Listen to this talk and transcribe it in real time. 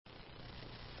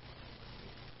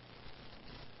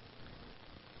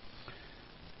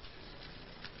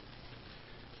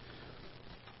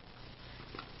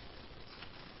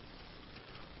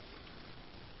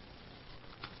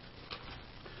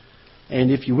And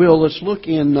if you will, let's look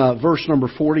in verse number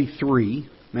 43,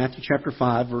 Matthew chapter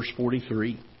 5, verse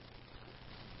 43.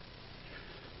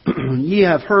 Ye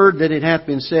have heard that it hath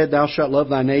been said, Thou shalt love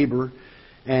thy neighbor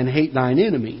and hate thine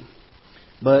enemy.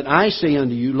 But I say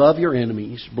unto you, love your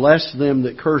enemies, bless them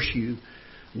that curse you,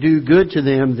 do good to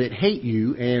them that hate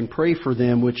you, and pray for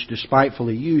them which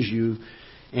despitefully use you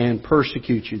and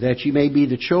persecute you, that ye may be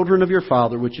the children of your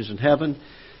Father which is in heaven.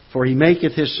 For He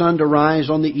maketh His sun to rise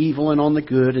on the evil and on the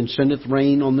good, and sendeth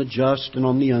rain on the just and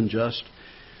on the unjust.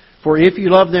 For if ye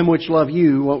love them which love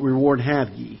you, what reward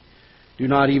have ye? Do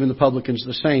not even the publicans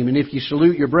the same? And if ye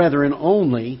salute your brethren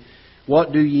only,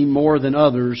 what do ye more than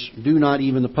others? Do not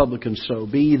even the publicans so?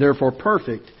 Be ye therefore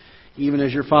perfect, even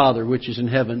as your Father which is in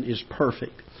heaven is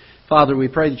perfect. Father, we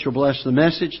pray that you'll bless the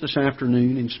message this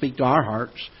afternoon and speak to our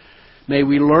hearts. May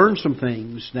we learn some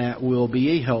things that will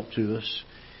be a help to us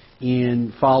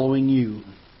in following you.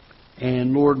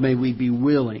 And Lord, may we be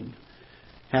willing,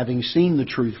 having seen the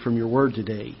truth from your word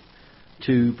today,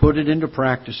 to put it into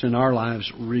practice in our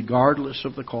lives regardless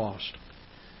of the cost.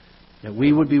 That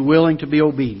we would be willing to be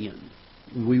obedient.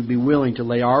 We would be willing to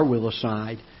lay our will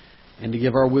aside and to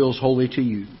give our wills wholly to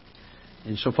you.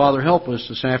 And so, Father, help us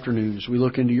this afternoon as we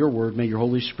look into your word. May your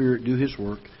Holy Spirit do His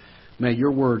work. May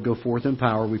your word go forth in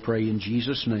power, we pray in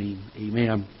Jesus' name.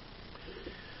 Amen.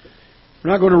 We're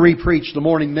not going to re-preach the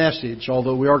morning message,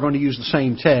 although we are going to use the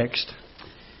same text.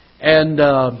 And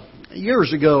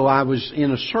years ago, I was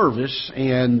in a service,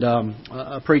 and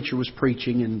a preacher was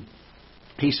preaching, and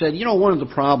he said, you know, one of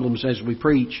the problems as we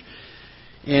preach,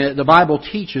 and the Bible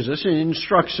teaches us and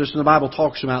instructs us, and the Bible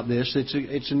talks about this.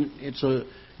 It's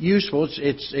useful.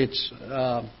 It's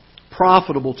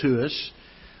profitable to us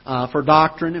for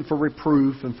doctrine and for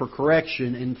reproof and for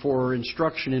correction and for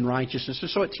instruction in righteousness. And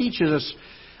so it teaches us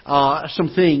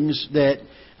some things that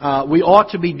we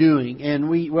ought to be doing, and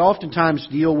we oftentimes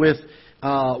deal with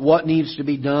what needs to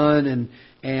be done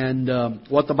and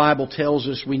what the Bible tells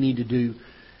us we need to do.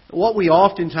 What we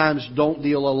oftentimes don't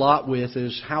deal a lot with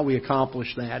is how we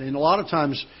accomplish that. And a lot of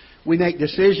times we make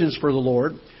decisions for the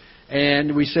Lord,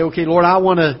 and we say, okay, Lord, I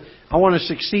want to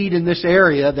succeed in this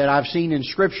area that I've seen in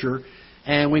Scripture,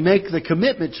 and we make the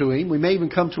commitment to Him. We may even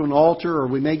come to an altar, or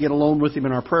we may get alone with Him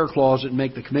in our prayer closet and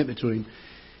make the commitment to Him.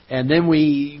 And then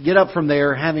we get up from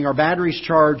there having our batteries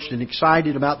charged and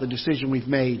excited about the decision we've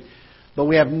made, but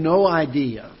we have no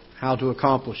idea how to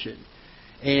accomplish it.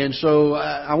 And so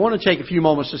I want to take a few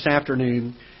moments this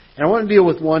afternoon, and I want to deal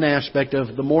with one aspect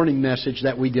of the morning message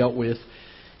that we dealt with.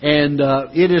 And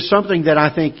it is something that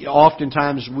I think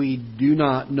oftentimes we do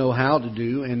not know how to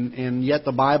do, and yet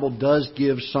the Bible does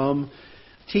give some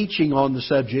teaching on the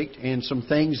subject and some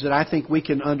things that I think we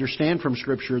can understand from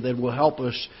Scripture that will help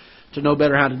us to know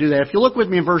better how to do that. If you look with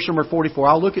me in verse number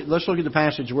 44, let's look at the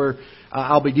passage where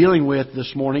I'll be dealing with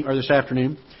this morning or this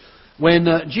afternoon. When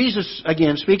Jesus,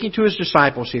 again, speaking to His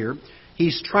disciples here,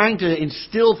 He's trying to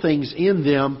instill things in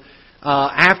them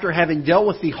after having dealt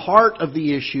with the heart of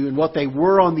the issue and what they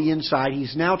were on the inside.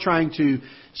 He's now trying to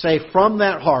say from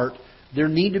that heart, there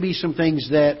need to be some things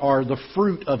that are the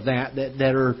fruit of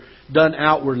that are done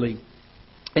outwardly.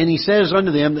 And He says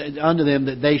unto them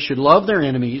that they should love their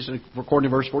enemies, according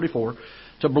to verse 44,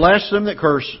 to bless them that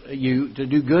curse you, to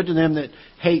do good to them that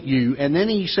hate you. And then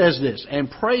He says this,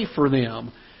 and pray for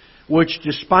them which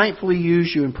despitefully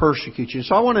use you and persecute you.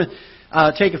 So I want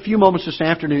to take a few moments this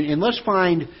afternoon and let's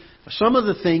find some of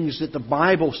the things that the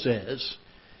Bible says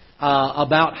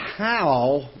about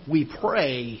how we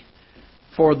pray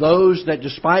for those that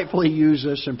despitefully use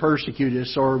us and persecute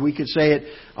us, or we could say it,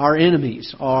 our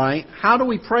enemies. All right? How do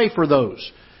we pray for those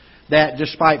that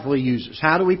despitefully use us?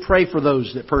 How do we pray for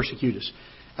those that persecute us?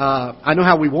 I know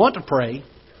how we want to pray.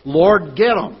 Lord,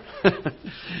 get them.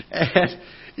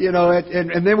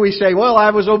 And then we say, well,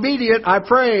 I was obedient, I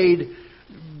prayed.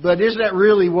 But is that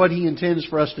really what He intends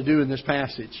for us to do in this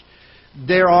passage?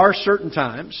 There are certain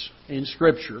times in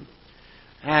Scripture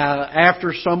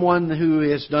after someone who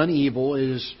has done evil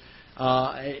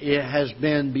it has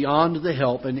been beyond the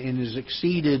help and has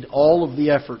exceeded all of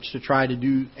the efforts to try to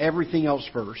do everything else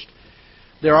first.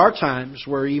 There are times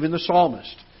where even the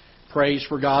psalmist prays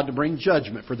for God to bring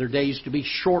judgment, for their days to be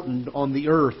shortened on the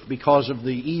earth because of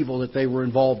the evil that they were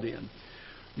involved in.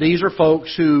 These are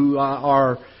folks who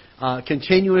are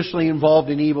continuously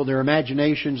involved in evil. Their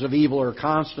imaginations of evil are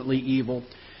constantly evil.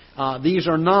 These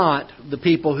are not the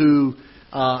people who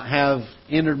have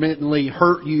intermittently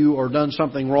hurt you or done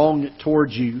something wrong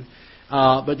towards you.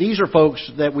 But these are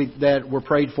folks that were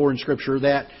prayed for in Scripture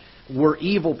that were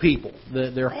evil people.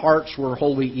 Their hearts were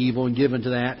wholly evil and given to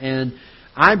that. And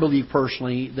I believe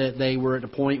personally that they were at a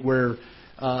point where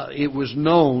it was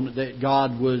known that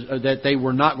that they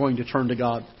were not going to turn to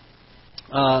God.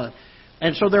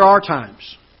 And so there are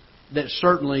times that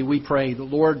certainly we pray, the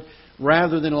Lord,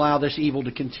 rather than allow this evil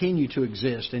to continue to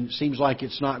exist, and it seems like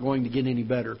it's not going to get any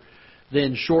better,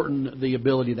 then shorten the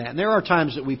ability of that. And there are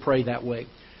times that we pray that way.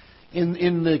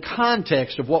 In the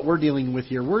context of what we're dealing with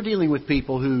here, we're dealing with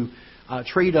people who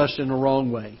treat us in the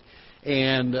wrong way.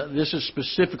 And this is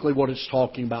specifically what it's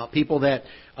talking about. People that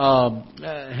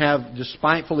have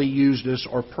despitefully used us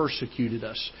or persecuted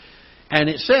us. And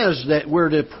it says that we're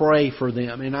to pray for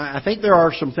them. And I think there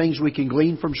are some things we can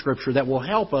glean from Scripture that will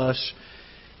help us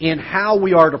in how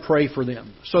we are to pray for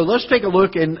them. So let's take a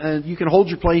look, and you can hold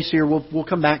your place here. We'll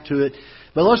come back to it.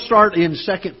 But let's start in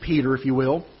 2 Peter, if you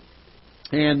will.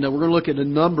 And we're going to look at a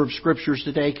number of Scriptures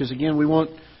today because, again, we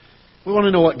want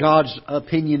to know what God's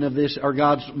opinion of this, or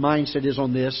God's mindset is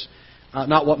on this,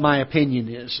 not what my opinion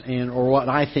is or what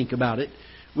I think about it.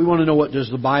 We want to know what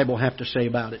does the Bible have to say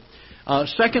about it.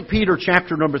 2 Peter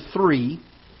chapter number 3.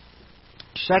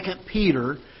 2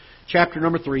 Peter chapter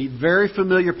number 3, very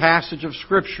familiar passage of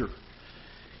Scripture.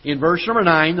 In verse number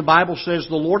 9, the Bible says,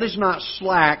 "The Lord is not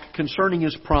slack concerning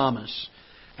His promise,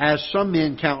 as some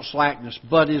men count slackness,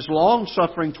 but is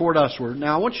long-suffering toward usward."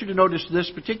 Now, I want you to notice this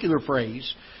particular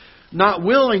phrase, "not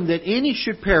willing that any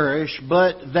should perish,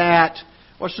 but that,"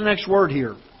 what's the next word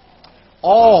here?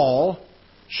 "All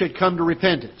should come to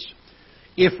repentance."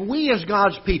 If we as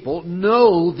God's people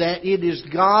know that it is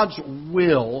God's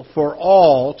will for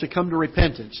all to come to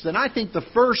repentance, then I think the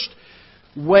first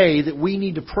way that we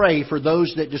need to pray for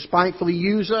those that despitefully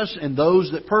use us and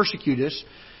those that persecute us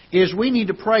is we need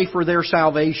to pray for their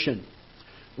salvation.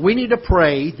 We need to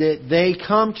pray that they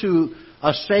come to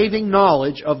a saving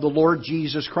knowledge of the Lord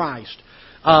Jesus Christ.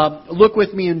 Look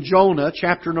with me in Jonah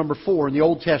chapter number 4 in the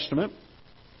Old Testament.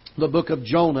 The book of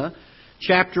Jonah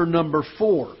chapter number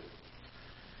 4.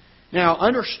 Now,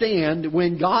 understand,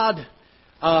 when God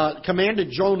commanded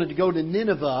Jonah to go to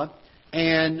Nineveh,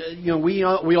 and we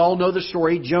all know the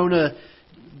story. Jonah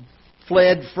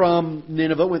fled from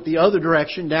Nineveh, went the other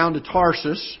direction down to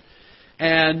Tarsus,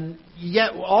 and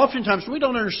yet oftentimes we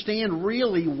don't understand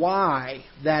really why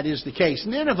that is the case.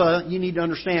 Nineveh, you need to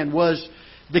understand, was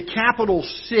the capital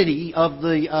city of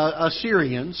the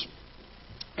Assyrians,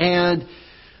 and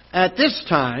at this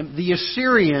time, the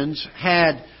Assyrians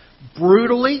had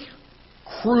brutally,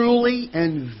 cruelly,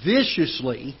 and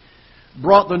viciously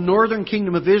brought the northern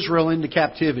kingdom of Israel into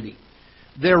captivity.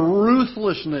 Their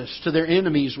ruthlessness to their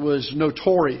enemies was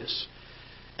notorious.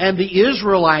 And the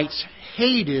Israelites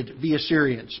hated the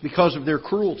Assyrians because of their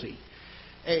cruelty.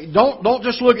 Don't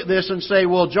just look at this and say,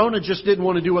 well, Jonah just didn't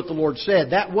want to do what the Lord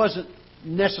said. That wasn't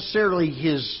necessarily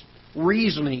his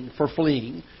reasoning for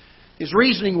fleeing. His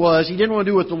reasoning was he didn't want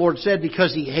to do what the Lord said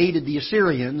because he hated the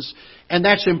Assyrians. And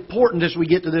that's important as we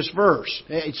get to this verse.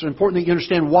 It's important that you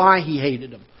understand why he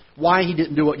hated them. Why he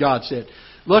didn't do what God said.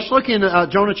 Let's look in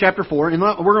Jonah chapter 4, and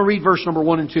we're going to read verse number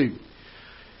 1 and 2.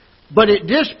 "But it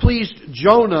displeased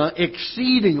Jonah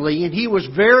exceedingly, and he was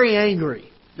very angry."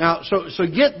 Now, so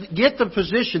get the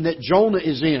position that Jonah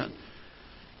is in.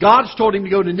 God's told him to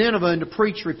go to Nineveh and to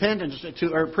preach repentance,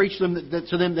 or preach them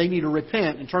to them they need to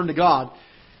repent and turn to God.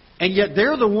 And yet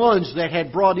they're the ones that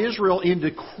had brought Israel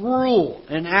into cruel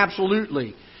and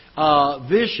absolutely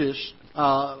vicious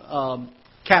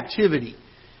captivity.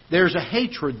 There's a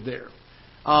hatred there.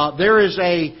 There is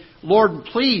a, "Lord,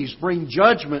 please bring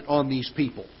judgment on these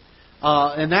people."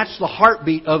 And that's the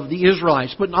heartbeat of the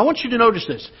Israelites. But I want you to notice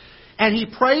this. "And he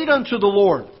prayed unto the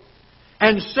Lord,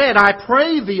 and said, I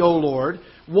pray thee, O Lord,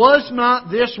 was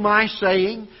not this my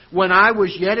saying when I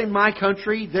was yet in my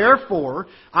country? Therefore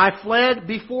I fled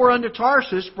before unto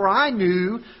Tarsus, for I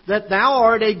knew that thou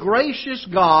art a gracious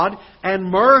God and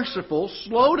merciful,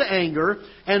 slow to anger,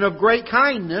 and of great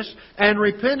kindness, and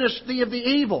repentest thee of the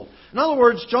evil." In other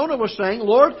words, Jonah was saying,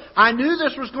 Lord, I knew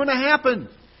this was going to happen.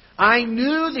 I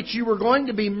knew that you were going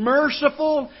to be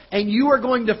merciful and you are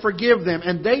going to forgive them,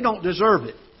 and they don't deserve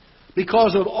it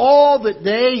because of all that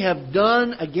they have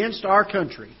done against our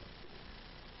country.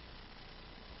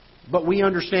 But we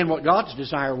understand what God's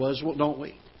desire was, don't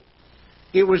we?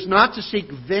 It was not to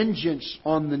seek vengeance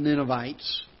on the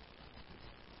Ninevites.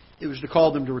 It was to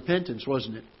call them to repentance,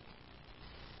 wasn't it?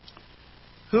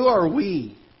 Who are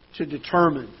we to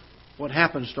determine what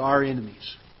happens to our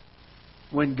enemies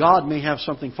when God may have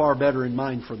something far better in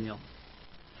mind for them?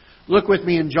 Look with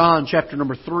me in John chapter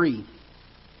number 3.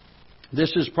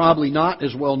 This is probably not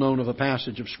as well known of a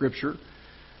passage of Scripture.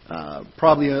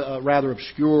 Probably a rather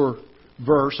obscure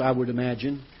verse, I would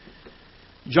imagine.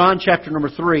 John chapter number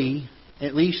 3,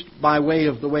 at least by way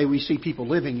of the way we see people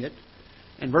living it,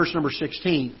 and verse number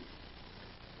 16.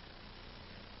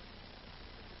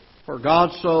 For God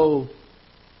so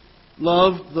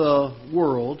loved the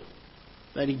world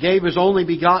that He gave His only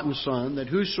begotten Son, that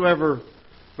whosoever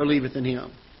believeth in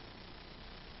Him.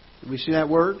 Did we see that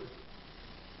word?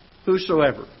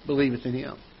 Whosoever believeth in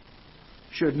Him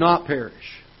should not perish,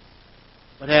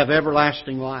 but have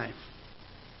everlasting life.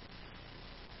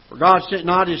 For God sent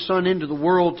not His Son into the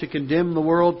world to condemn the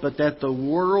world, but that the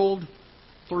world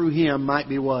through Him might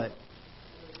be what?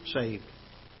 Saved.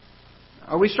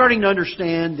 Are we starting to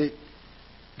understand that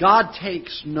God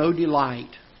takes no delight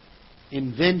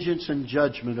in vengeance and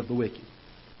judgment of the wicked?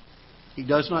 He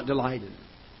does not delight in it.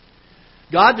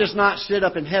 God does not sit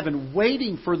up in heaven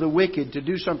waiting for the wicked to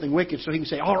do something wicked so He can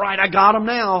say, all right, I got them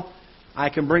now. I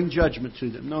can bring judgment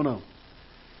to them. No, no.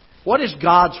 What is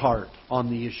God's heart on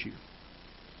the issue?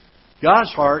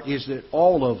 God's heart is that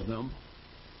all of them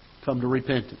come to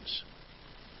repentance.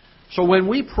 So when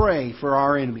we pray for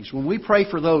our enemies, when we pray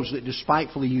for those that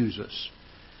despitefully use us,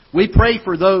 we pray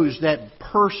for those that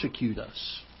persecute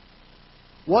us,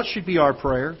 what should be our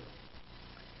prayer?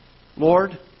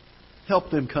 Lord,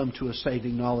 help them come to a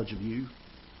saving knowledge of You.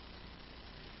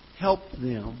 Help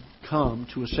them come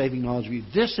to a saving knowledge of You.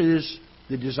 This is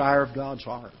the desire of God's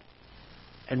heart.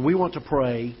 And we want to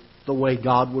pray the way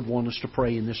God would want us to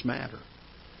pray in this matter.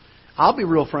 I'll be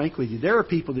real frank with you. There are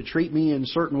people that treat me in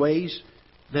certain ways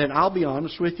that, I'll be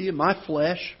honest with you, my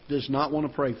flesh does not want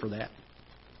to pray for that.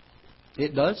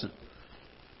 It doesn't.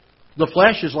 The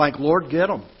flesh is like, Lord, get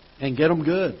them. And get them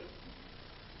good.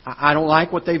 I don't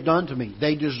like what they've done to me.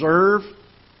 They deserve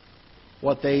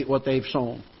what they've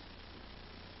sown.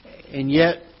 And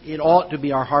yet, it ought to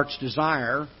be our heart's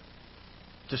desire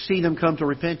to see them come to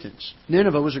repentance.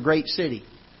 Nineveh was a great city.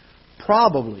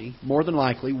 Probably, more than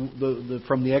likely,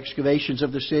 from the excavations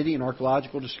of the city and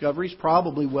archaeological discoveries,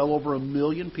 probably well over 1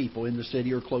 million people in the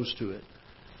city or close to it.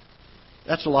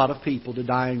 That's a lot of people to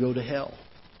die and go to hell.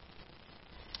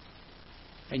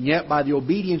 And yet, by the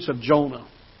obedience of Jonah,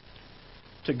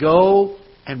 to go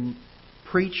and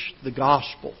preach the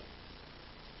gospel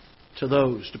to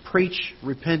those, to preach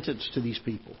repentance to these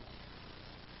people,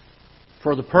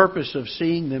 for the purpose of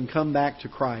seeing them come back to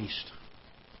Christ,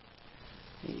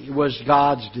 it was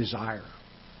God's desire.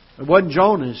 It wasn't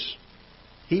Jonah's.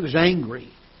 He was angry.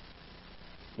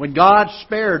 When God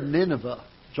spared Nineveh,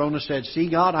 Jonah said, see,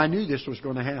 God, I knew this was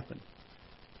going to happen.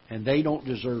 And they don't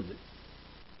deserve it.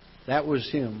 That was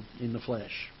him in the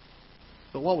flesh.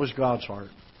 But what was God's heart?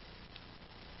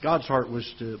 God's heart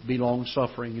was to be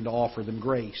long-suffering and to offer them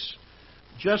grace.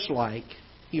 Just like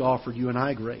He offered you and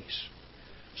I grace.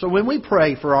 So when we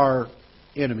pray for our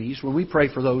enemies, when we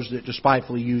pray for those that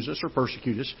despitefully use us or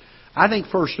persecute us, I think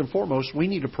first and foremost we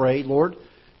need to pray, Lord,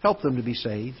 help them to be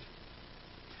saved.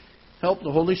 Help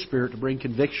the Holy Spirit to bring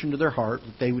conviction to their heart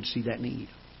that they would see that need.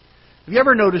 Have you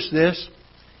ever noticed this?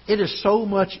 It is so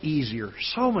much easier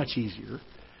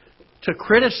to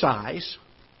criticize,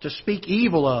 to speak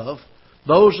evil of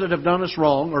those that have done us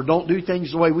wrong or don't do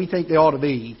things the way we think they ought to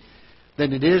be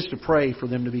than it is to pray for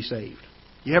them to be saved.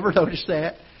 You ever notice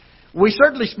that? We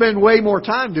certainly spend way more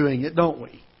time doing it, don't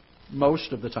we?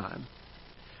 Most of the time.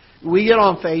 We get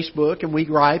on Facebook and we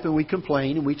gripe and we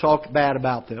complain and we talk bad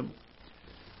about them.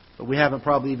 But we haven't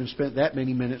probably even spent that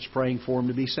many minutes praying for them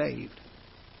to be saved.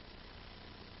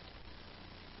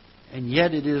 And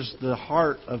yet it is the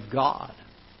heart of God.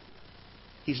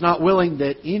 He's not willing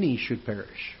that any should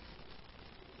perish,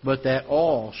 but that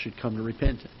all should come to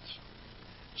repentance.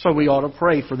 So we ought to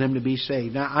pray for them to be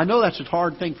saved. Now, I know that's a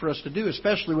hard thing for us to do,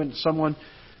 especially when it's someone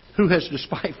who has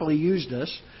despitefully used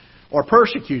us or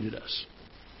persecuted us.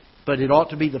 But it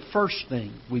ought to be the first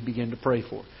thing we begin to pray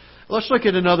for. Let's look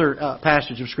at another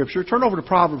passage of Scripture. Turn over to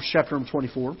Proverbs chapter number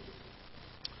 24.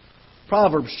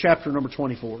 Proverbs chapter number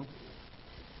 24.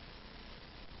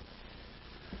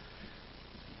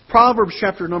 Proverbs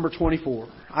chapter number 24.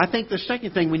 I think the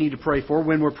second thing we need to pray for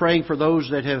when we're praying for those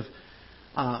that have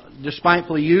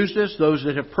despitefully used us, those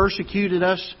that have persecuted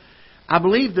us, I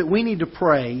believe that we need to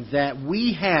pray that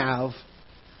we have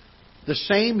the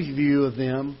same view of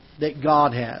them that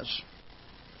God has.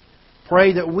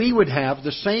 Pray that we would have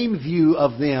the same view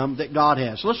of them that God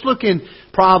has. Let's look in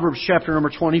Proverbs chapter number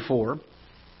 24.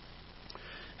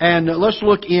 And let's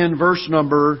look in verse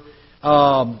number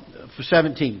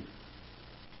 17.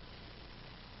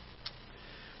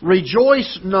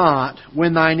 Rejoice not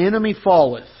when thine enemy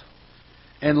falleth,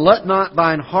 and let not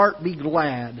thine heart be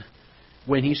glad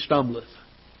when he stumbleth.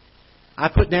 I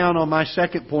put down on my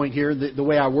second point here, the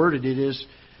way I worded it is,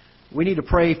 we need to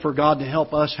pray for God to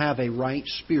help us have a right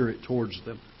spirit towards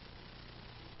them.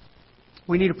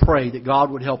 We need to pray that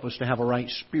God would help us to have a right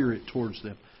spirit towards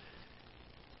them.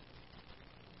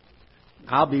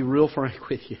 I'll be real frank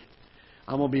with you.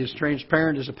 I'm going to be as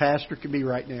transparent as a pastor can be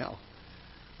right now.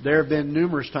 There have been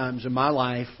numerous times in my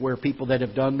life where people that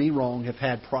have done me wrong have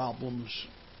had problems.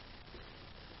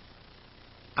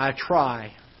 I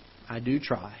do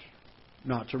try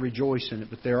not to rejoice in it,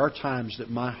 but there are times that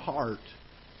my heart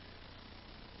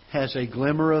has a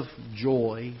glimmer of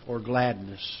joy or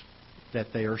gladness that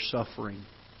they are suffering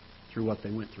through what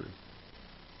they went through.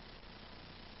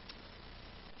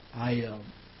 I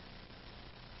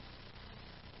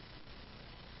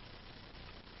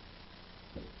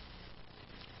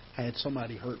had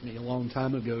somebody hurt me a long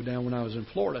time ago down when I was in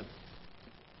Florida.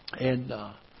 And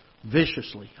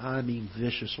viciously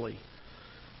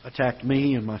attacked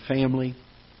me and my family.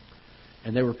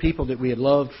 And there were people that we had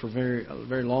loved for a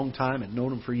very long time, had known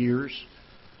them for years,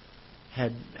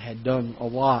 had done a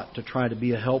lot to try to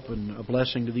be a help and a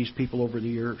blessing to these people over the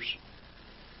years.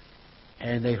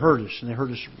 And they hurt us, and they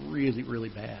hurt us really, really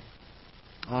bad.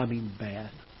 I mean bad.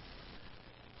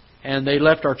 And they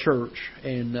left our church,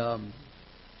 and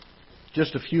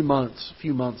just a few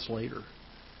months later,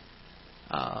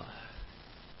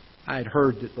 I had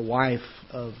heard that the wife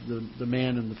of the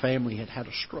man in the family had had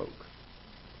a stroke.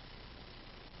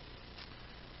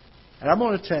 And I'm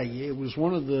going to tell you, it was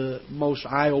one of the most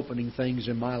eye-opening things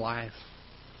in my life.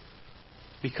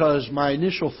 Because my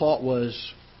initial thought was,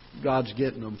 God's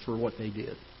getting them for what they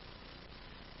did.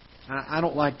 I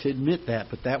don't like to admit that,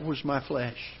 but that was my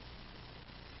flesh.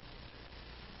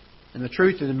 And the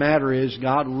truth of the matter is,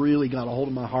 God really got a hold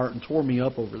of my heart and tore me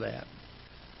up over that.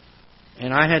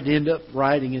 And I had to end up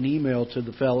writing an email to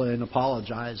the fella and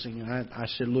apologizing. And I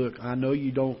said, look, I know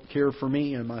you don't care for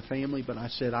me and my family, but I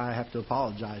said, I have to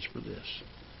apologize for this.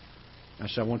 I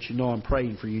said, I want you to know I'm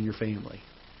praying for you and your family.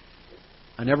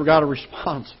 I never got a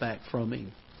response back from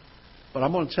him. But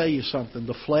I'm going to tell you something.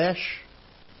 The flesh,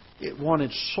 it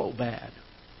wanted so bad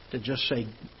to just say,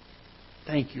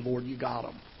 thank you, Lord, you got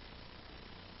them.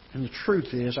 And the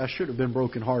truth is, I should have been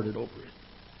brokenhearted over it.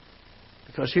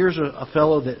 Because here's a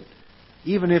fellow that,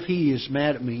 even if he is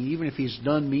mad at me, even if he's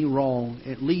done me wrong,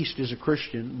 at least is a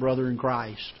Christian brother in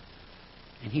Christ.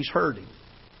 And he's hurting.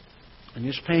 And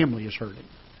his family is hurting.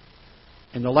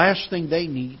 And the last thing they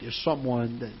need is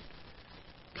someone that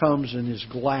comes and is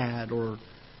glad or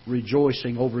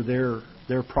rejoicing over their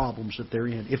problems that they're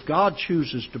in. If God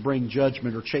chooses to bring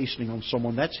judgment or chastening on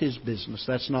someone, that's His business.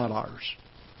 That's not ours.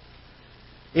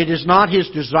 It is not His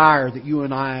desire that you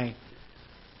and I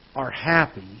are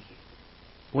happy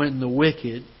when the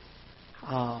wicked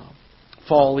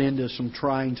fall into some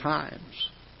trying times.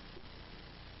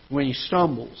 When he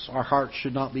stumbles, our hearts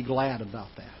should not be glad about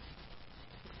that.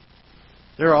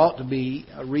 There ought to be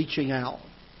a reaching out.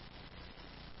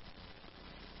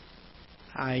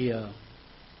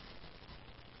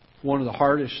 One of the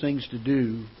hardest things to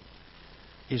do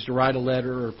is to write a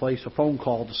letter or place a phone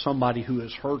call to somebody who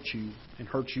has hurt you and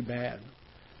hurt you bad,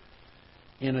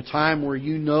 in a time where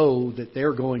you know that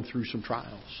they're going through some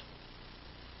trials.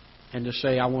 And to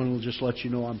say, I want to just let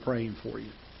you know I'm praying for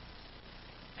you.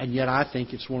 And yet I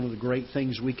think it's one of the great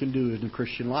things we can do in the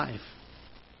Christian life.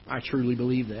 I truly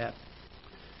believe that.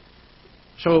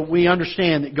 So we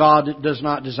understand that God does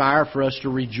not desire for us to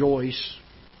rejoice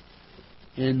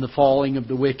in the falling of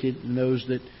the wicked and those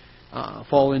that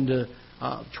fall into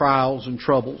trials and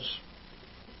troubles.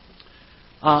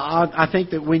 I think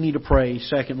that we need to pray,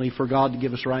 secondly, for God to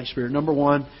give us the right spirit. Number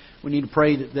one, we need to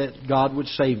pray that God would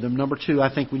save them. Number two,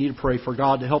 I think we need to pray for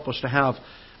God to help us to have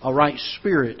a right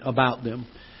spirit about them.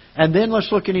 And then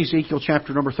let's look in Ezekiel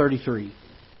chapter number 33.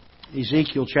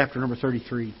 Ezekiel chapter number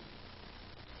 33.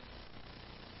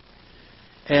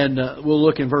 And we'll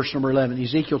look in verse number 11.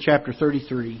 Ezekiel chapter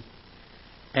 33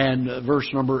 and verse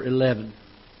number 11.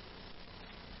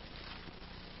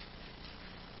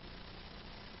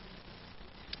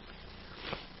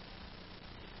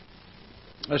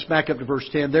 Let's back up to verse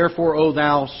 10. Therefore, O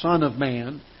thou son of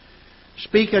man,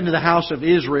 speak unto the house of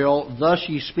Israel, thus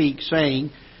ye speak,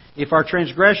 saying, if our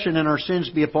transgression and our sins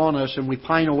be upon us, and we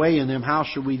pine away in them, how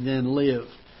shall we then live?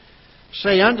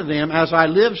 Say unto them, as I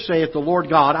live, saith the Lord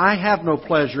God, I have no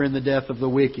pleasure in the death of the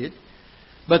wicked,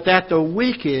 but that the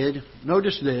wicked,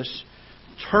 notice this,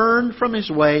 turn from his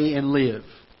way and live.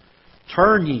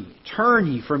 Turn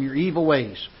ye from your evil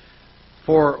ways.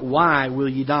 For why will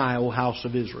ye die, O house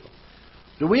of Israel?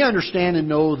 Do we understand and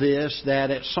know this,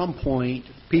 that at some point,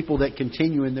 people that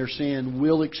continue in their sin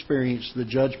will experience the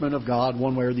judgment of God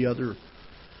one way or the other?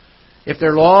 If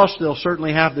they're lost, they'll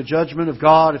certainly have the judgment of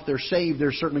God. If they're saved,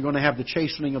 they're certainly going to have the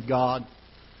chastening of God.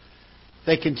 If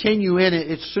they continue in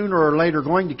it, it's sooner or later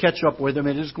going to catch up with them.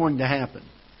 It is going to happen.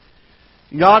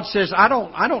 God says, I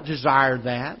don't desire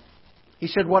that. He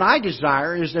said, what I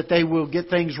desire is that they will get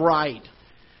things right.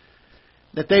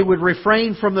 that they would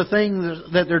refrain from the thing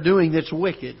that they're doing that's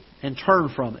wicked and turn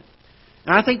from it.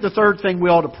 And I think the third thing we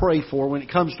ought to pray for when it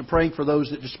comes to praying for those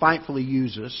that despitefully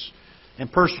use us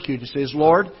and persecute us is,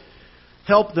 Lord,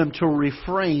 help them to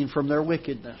refrain from their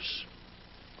wickedness.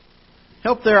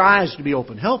 Help their eyes to be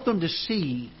open. Help them to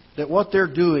see that what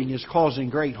they're doing is causing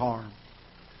great harm.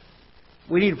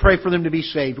 We need to pray for them to be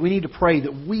saved. We need to pray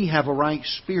that we have a right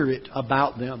spirit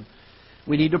about them.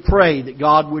 We need to pray that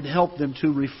God would help them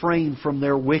to refrain from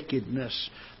their wickedness.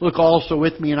 Look also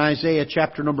with me in Isaiah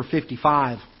chapter number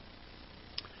 55.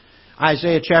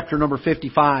 Isaiah chapter number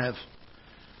 55.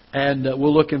 And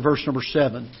we'll look in verse number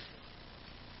 7.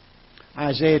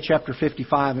 Isaiah chapter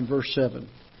 55 and verse 7.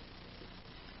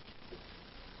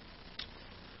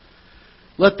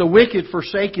 Let the wicked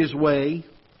forsake his way,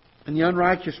 and the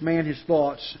unrighteous man his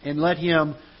thoughts, and let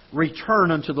him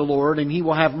return unto the Lord, and He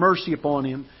will have mercy upon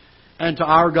him, and to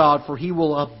our God, for He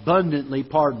will abundantly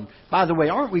pardon. By the way,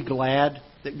 aren't we glad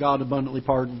that God abundantly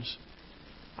pardons?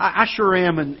 I sure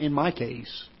am in my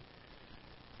case.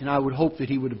 And I would hope that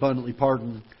He would abundantly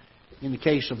pardon in the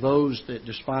case of those that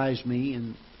despise me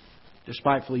and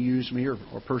despitefully use me or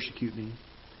persecute me.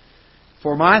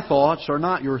 For my thoughts are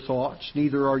not your thoughts,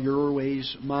 neither are your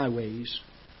ways my ways,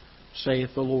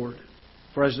 saith the Lord.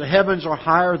 For as the heavens are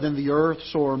higher than the earth,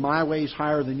 so are my ways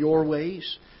higher than your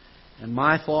ways, and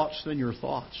my thoughts than your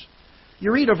thoughts.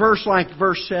 You read a verse like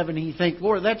verse 7 and you think,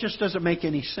 Lord, that just doesn't make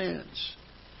any sense.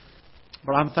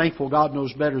 But I'm thankful God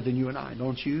knows better than you and I,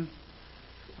 don't you?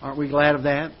 Aren't we glad of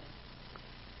that?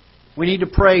 We need to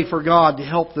pray for God to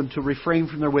help them to refrain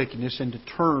from their wickedness and to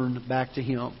turn back to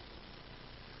Him.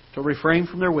 To refrain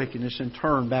from their wickedness and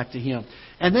turn back to Him.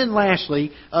 And then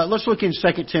lastly, let's look in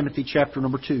 2 Timothy chapter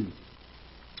number 2.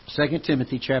 2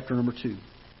 Timothy chapter number 2.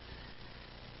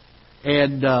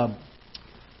 And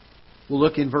we'll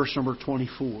look in verse number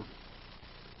 24.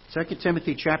 2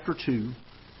 Timothy chapter 2.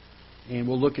 And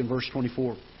we'll look in verse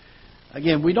 24.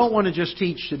 Again, we don't want to just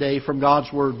teach today from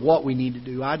God's Word what we need to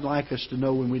do. I'd like us to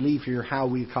know when we leave here how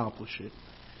we accomplish it.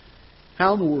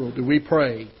 How in the world do we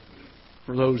pray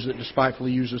for those that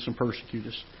despitefully use us and persecute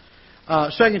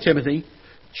us? 2 Timothy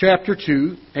chapter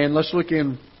 2, and let's look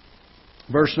in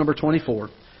verse number 24.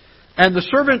 And the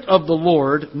servant of the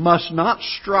Lord must not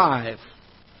strive,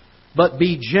 but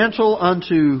be gentle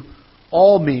unto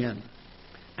all men,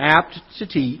 apt to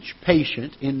teach,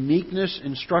 patient, in meekness,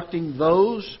 instructing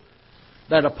those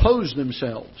that oppose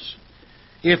themselves,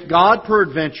 if God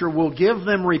peradventure will give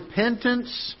them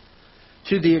repentance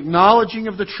to the acknowledging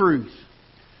of the truth,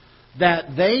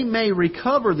 that they may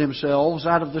recover themselves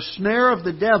out of the snare of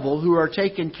the devil, who are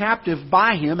taken captive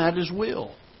by him at his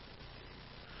will.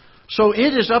 So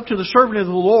it is up to the servant of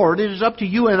the Lord, it is up to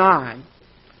you and I,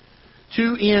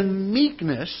 to in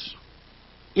meekness,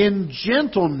 in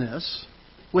gentleness,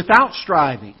 without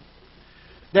striving,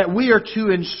 that we are to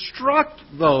instruct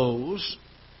those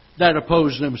that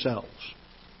oppose themselves.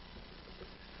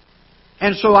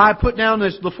 And so I put down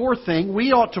as the fourth thing,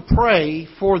 we ought to pray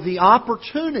for the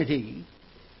opportunity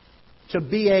to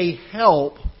be a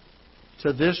help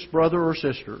to this brother or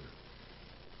sister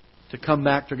to come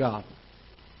back to God.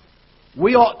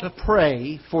 We ought to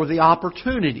pray for the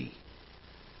opportunity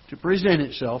to present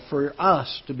itself for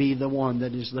us to be the one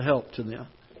that is the help to them.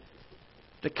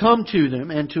 To come to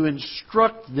them and to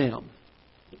instruct them.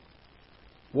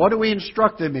 What do we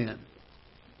instruct them in?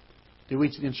 Do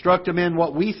we instruct them in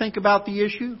what we think about the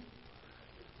issue?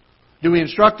 Do we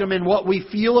instruct them in what we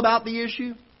feel about the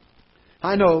issue?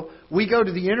 I know we go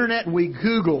to the internet and we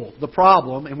Google the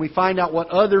problem and we find out what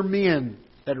other men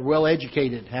that are well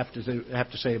educated have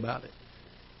to say about it.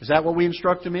 Is that what we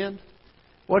instruct them in?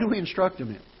 What do we instruct them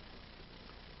in?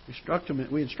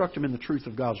 We instruct them in the truth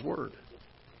of God's Word.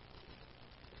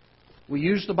 We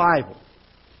use the Bible.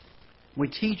 We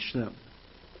teach them.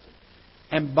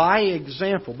 And by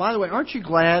example, by the way, aren't you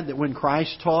glad that when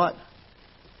Christ taught,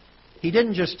 He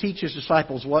didn't just teach His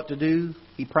disciples what to do,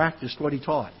 He practiced what He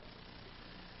taught.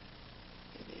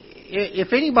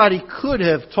 If anybody could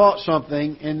have taught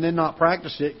something and then not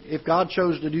practiced it, if God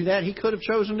chose to do that, He could have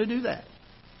chosen to do that.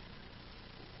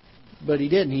 But He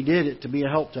didn't. He did it to be a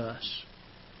help to us.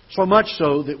 So much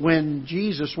so that when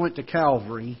Jesus went to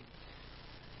Calvary,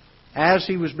 as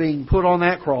He was being put on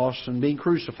that cross and being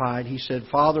crucified, He said,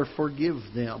 Father, forgive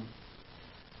them,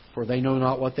 for they know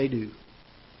not what they do.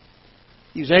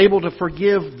 He was able to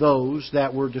forgive those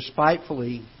that were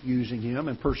despitefully using Him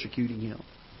and persecuting Him.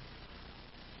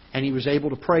 And He was able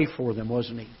to pray for them,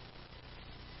 wasn't He?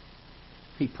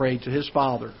 He prayed to His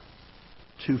Father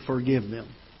to forgive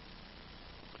them.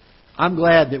 I'm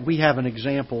glad that we have an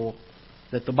example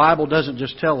that the Bible doesn't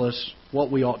just tell us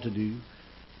what we ought to do,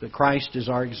 That Christ is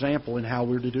our example in how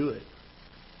we're to do it.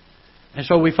 And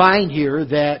so we find here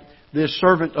that this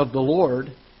servant of the Lord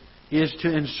is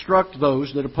to instruct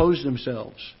those that oppose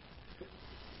themselves.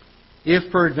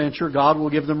 If peradventure God will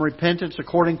give them repentance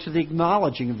according to the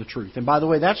acknowledging of the truth. And by the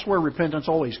way, that's where repentance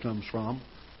always comes from.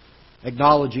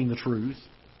 Acknowledging the truth.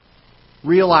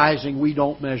 Realizing we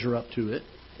don't measure up to it.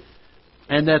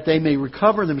 And that they may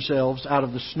recover themselves out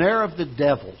of the snare of the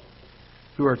devil,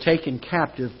 who are taken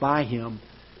captive by him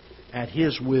at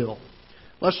his will.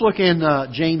 Let's look in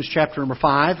James chapter number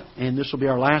 5, and this will be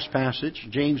our last passage.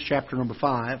 James chapter number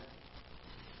 5.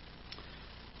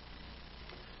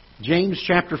 James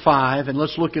chapter 5, and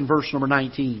let's look in verse number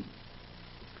 19.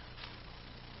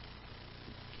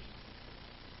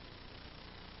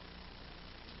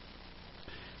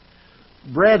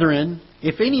 Brethren,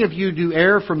 if any of you do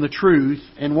err from the truth,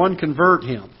 and one convert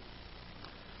him,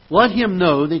 let him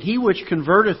know that he which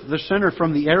converteth the sinner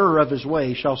from the error of his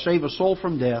way shall save a soul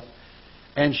from death,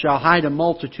 and shall hide a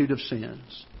multitude of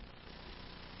sins.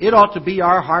 It ought to be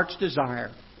our heart's desire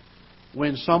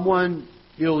when someone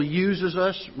ill uses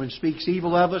us, when speaks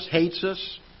evil of us, hates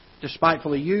us,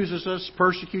 despitefully uses us,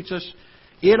 persecutes us.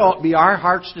 It ought to be our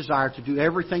heart's desire to do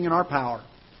everything in our power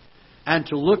and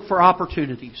to look for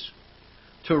opportunities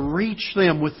to reach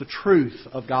them with the truth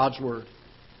of God's Word,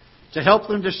 to help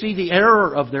them to see the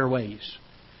error of their ways,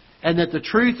 and that the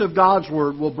truth of God's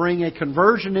Word will bring a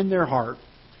conversion in their heart.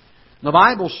 The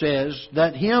Bible says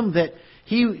that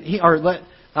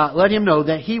let him know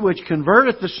that he which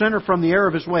converteth the sinner from the error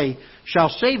of his way shall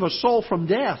save a soul from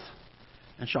death,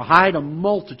 and shall hide a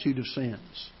multitude of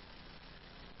sins.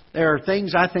 There are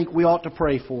things I think we ought to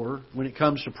pray for when it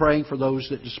comes to praying for those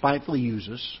that despitefully use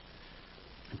us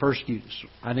and persecute us.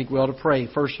 I think we ought to pray,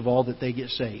 first of all, that they get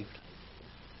saved.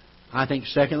 I think,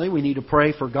 secondly, we need to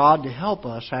pray for God to help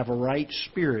us have a right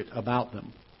spirit about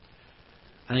them.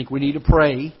 I think we need to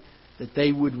pray that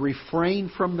they would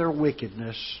refrain from their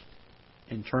wickedness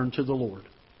and turn to the Lord.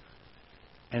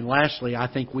 And lastly, I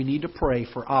think we need to pray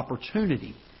for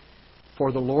opportunity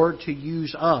for the Lord to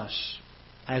use us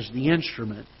as the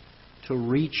instrument to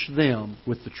reach them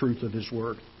with the truth of His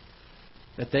Word,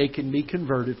 that they can be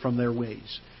converted from their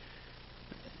ways.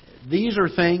 These are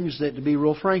things that, to be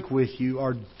real frank with you,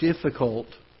 are difficult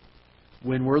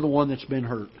when we're the one that's been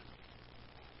hurt.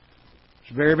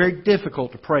 It's very, very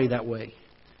difficult to pray that way.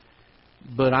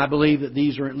 But I believe that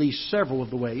these are at least several of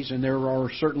the ways, and there are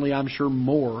certainly, I'm sure,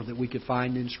 more that we could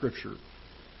find in Scripture.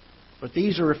 But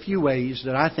these are a few ways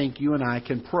that I think you and I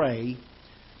can pray,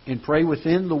 and pray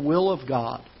within the will of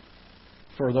God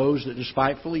for those that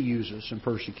despitefully use us and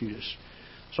persecute us.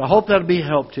 So I hope that'll be a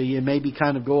help to you, and maybe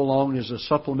kind of go along as a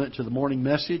supplement to the morning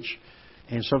message,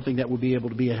 and something that will be able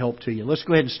to be a help to you. Let's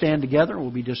go ahead and stand together, and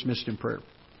we'll be dismissed in prayer.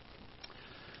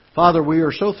 Father, we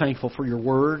are so thankful for Your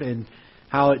Word and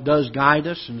how it does guide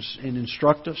us and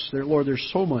instruct us. Lord, there's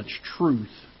so much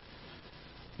truth.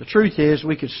 The truth is,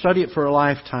 we could study it for a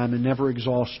lifetime and never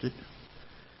exhaust it.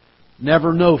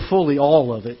 Never know fully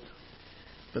all of it.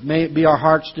 But may it be our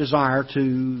heart's desire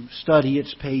to study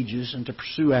its pages and to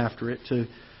pursue after it, to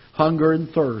hunger and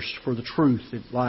thirst for the truth that lies